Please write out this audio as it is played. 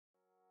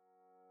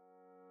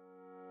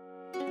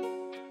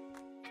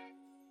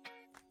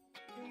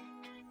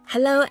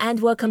Hello and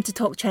welcome to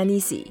Talk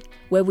Chinese,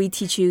 where we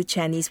teach you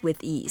Chinese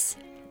with ease.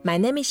 My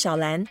name is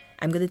ShaoLan.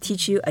 I'm going to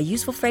teach you a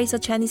useful phrase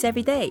of Chinese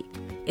every day.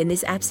 In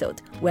this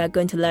episode, we are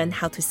going to learn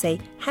how to say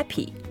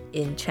happy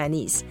in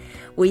Chinese.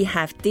 We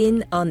have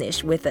Dean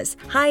Ornish with us.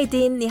 Hi,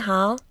 Dean, 你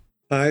好.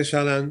 Hi,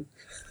 ShaoLan.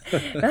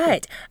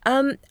 Right.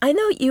 I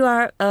know you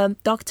are a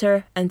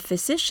doctor and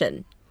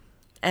physician.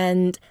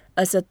 And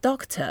as a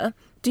doctor,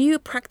 do you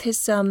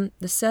practice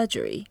the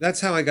surgery?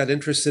 That's how I got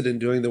interested in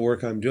doing the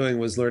work I'm doing,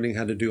 was learning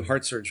how to do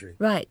heart surgery.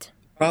 Right.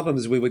 The problem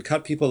is we would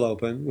cut people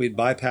open. We'd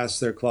bypass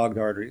their clogged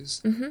arteries.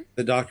 Mm-hmm.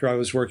 The doctor I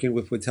was working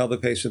with would tell the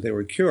patient they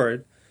were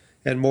cured.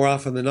 And more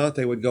often than not,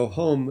 they would go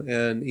home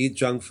and eat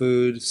junk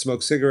food,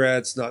 smoke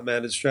cigarettes, not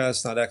manage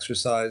stress, not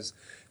exercise.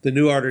 The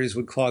new arteries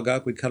would clog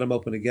up. We'd cut them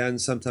open again,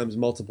 sometimes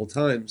multiple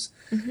times.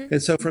 Mm-hmm.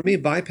 And so for me,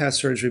 bypass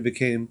surgery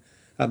became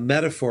a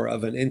metaphor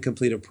of an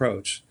incomplete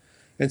approach.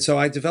 And so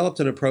I developed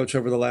an approach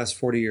over the last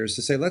 40 years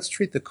to say, let's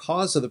treat the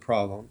cause of the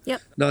problem,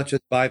 not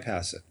just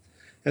bypass it.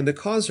 And the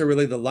cause are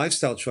really the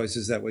lifestyle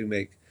choices that we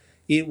make.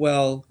 Eat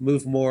well,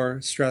 move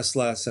more, stress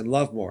less, and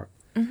love more.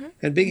 Mm-hmm.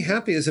 And being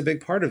happy is a big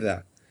part of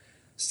that.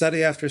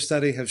 Study after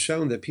study have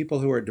shown that people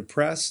who are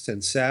depressed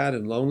and sad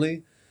and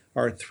lonely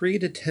are 3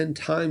 to 10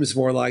 times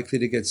more likely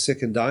to get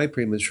sick and die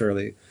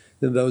prematurely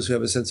than those who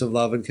have a sense of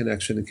love and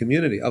connection and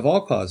community, of all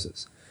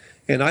causes.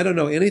 And I don't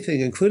know anything,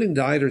 including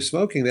diet or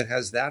smoking, that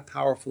has that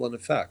powerful an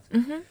effect.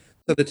 Mm-hmm.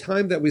 So the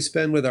time that we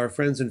spend with our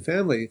friends and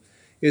family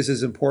is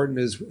as important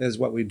as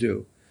what we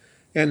do.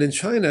 And in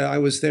China, I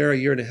was there a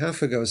year and a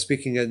half ago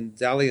speaking in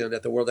Dalian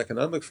at the World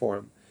Economic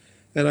Forum.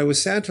 And I was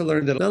sad to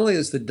learn that not only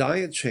is the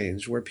diet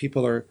changed, where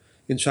people are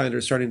in China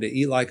are starting to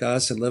eat like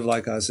us and live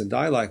like us and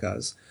die like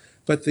us,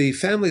 but the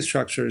family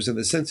structures and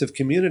the sense of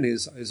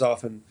communities is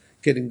often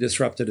getting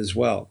disrupted as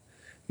well.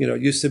 You know,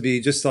 it used to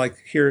be just like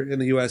here in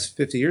the U.S.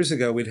 50 years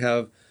ago, we'd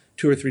have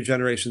 2 or 3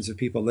 generations of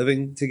people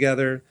living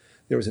together.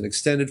 There was an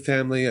extended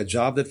family, a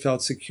job that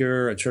felt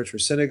secure, a church or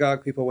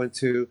synagogue people went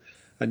to,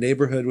 a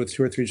neighborhood with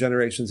 2 or 3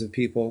 generations of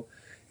people.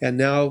 And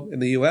now in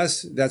the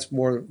U.S., that's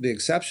more the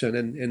exception,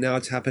 and now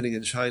it's happening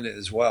in China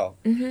as well.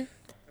 Mm-hmm.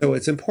 So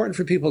it's important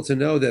for people to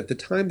know that the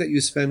time that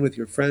you spend with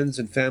your friends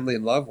and family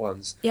and loved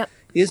ones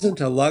isn't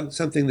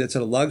something that's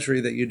a luxury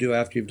that you do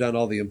after you've done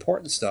all the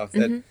important stuff,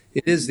 that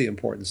it is the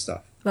important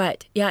stuff.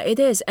 Right. Yeah, it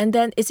is. And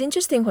then it's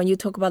interesting when you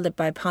talk about the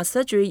bypass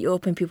surgery, you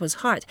open people's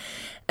heart.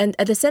 And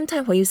at the same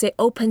time, when you say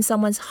open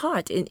someone's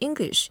heart in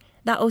English,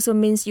 that also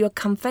means you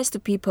confess to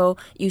people,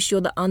 you show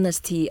the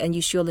honesty, and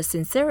you show the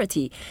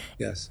sincerity.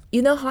 Yes.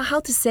 You know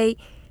how to say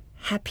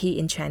happy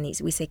in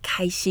Chinese? We say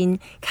开心.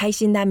 开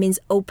心, that means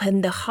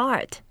open the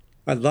heart.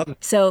 I love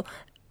it. So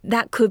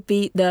that could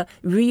be the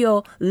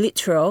real,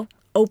 literal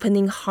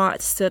opening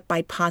heart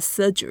bypass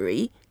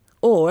surgery,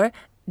 or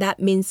that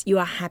means you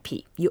are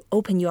happy. You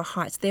open your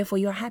heart, therefore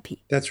you're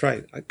happy. That's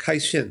right. 开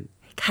心.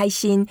 开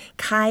心,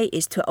 开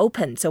is to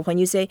open. So when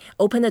you say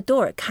open the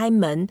door, 开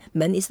门,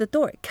 门 is the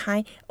door.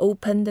 开,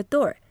 open the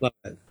door. Love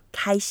it.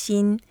 开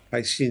心.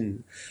 开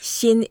心.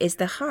 心 is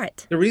the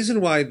heart. The reason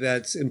why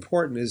that's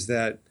important is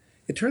that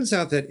it turns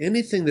out that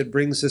anything that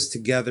brings us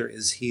together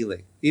is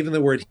healing. Even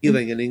the word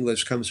healing in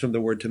English comes from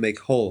the word to make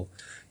whole.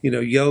 You know,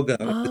 yoga,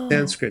 the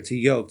Sanskrit, to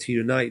yoke, to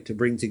unite, to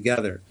bring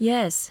together.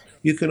 Yes.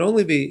 You can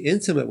only be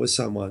intimate with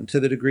someone to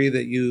the degree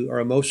that you are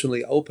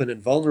emotionally open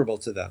and vulnerable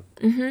to them.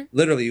 Mm-hmm.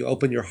 Literally, you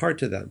open your heart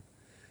to them.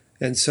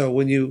 And so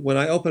when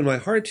I open my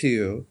heart to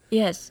you,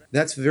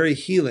 that's very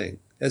healing,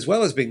 as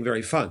well as being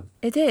very fun.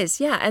 It is,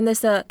 yeah. And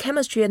there's a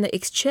chemistry and the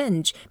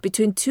exchange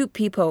between 2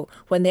 people.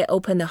 When they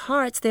open the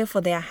hearts,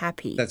 therefore they are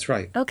happy. That's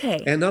right.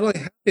 Okay. And not only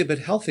happy, but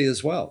healthy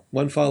as well.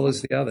 One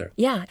follows the other.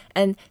 Yeah.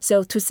 And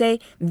so to say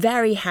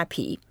very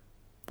happy,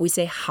 we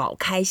say 好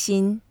开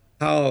心.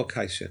 好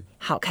开心.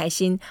 好开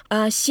心.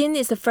 心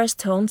is the first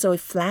tone, so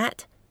it's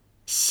flat.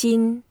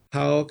 心.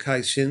 好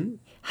开心.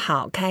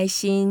 好开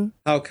心.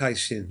 好开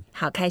心.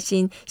 好开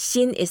心.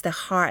 心 is the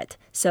heart.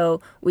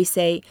 So we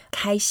say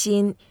开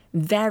心.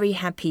 Very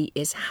happy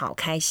is 好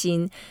开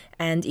心.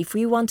 And if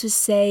we want to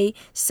say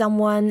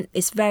someone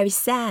is very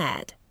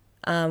sad,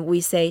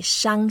 we say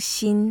伤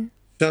心.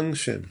 伤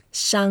心.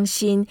 伤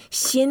心.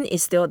 心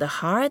is still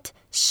the heart.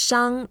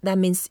 伤, that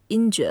means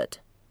injured.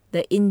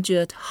 The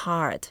injured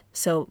heart.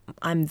 So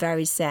I'm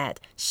very sad.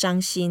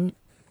 伤心.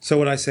 So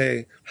would I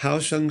say 好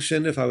伤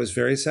心 if I was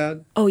very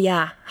sad? Oh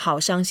yeah, 好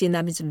伤心,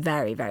 that means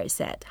very, very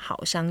sad.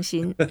 好伤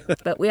心.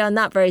 But we are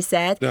not very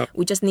sad. No.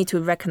 We just need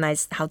to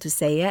recognize how to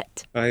say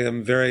it. I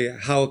am very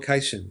好开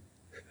心.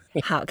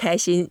 好开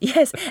心.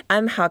 Yes,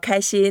 I'm 好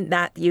开心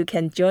that you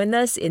can join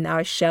us in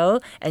our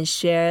show and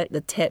share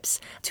the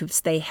tips to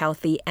stay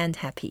healthy and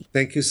happy.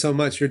 Thank you so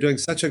much. You're doing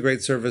such a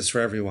great service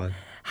for everyone.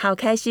 好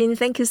开心.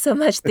 Thank you so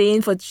much, Dean,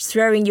 for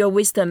sharing your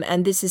wisdom.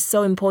 And this is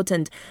so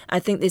important. I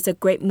think it's a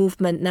great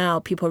movement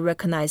now. People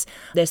recognize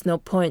there's no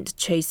point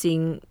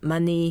chasing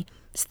money,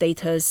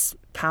 status,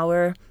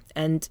 power.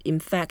 And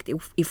in fact,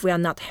 if we are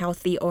not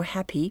healthy or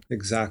happy.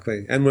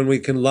 Exactly. And when we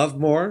can love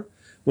more,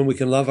 when we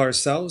can love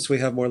ourselves, we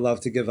have more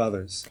love to give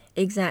others.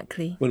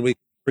 Exactly. When we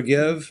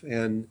forgive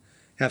and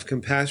have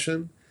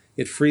compassion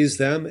it frees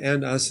them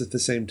and us at the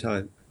same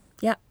time.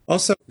 Yeah.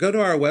 Also, go to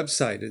our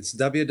website. It's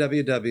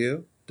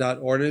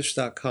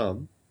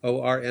www.ornish.com,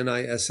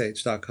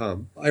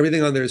 ORNISH.com.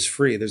 Everything on there is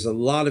free. There's a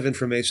lot of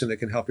information that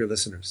can help your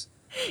listeners.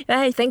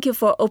 Right, thank you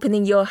for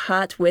opening your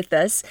heart with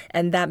us,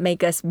 and that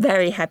makes us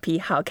very happy.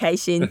 好开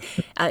心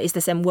it's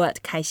the same word,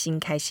 开心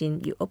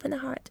You open the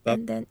heart,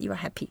 and then you are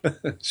happy.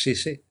 谢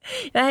谢.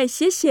 Right,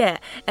 谢谢.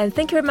 And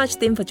thank you very much,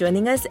 Tim, for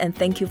joining us, and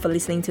thank you for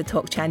listening to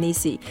Talk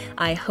Chinese.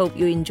 I hope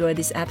you enjoyed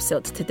this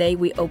episode. Today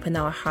we open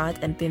our heart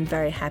and been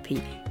very happy.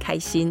 开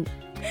心.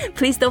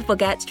 Please don't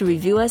forget to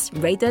review us,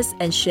 rate us,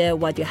 and share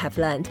what you have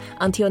learned.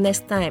 Until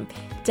next time,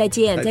 再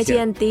见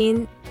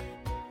Tim.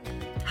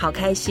 好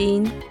开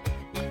心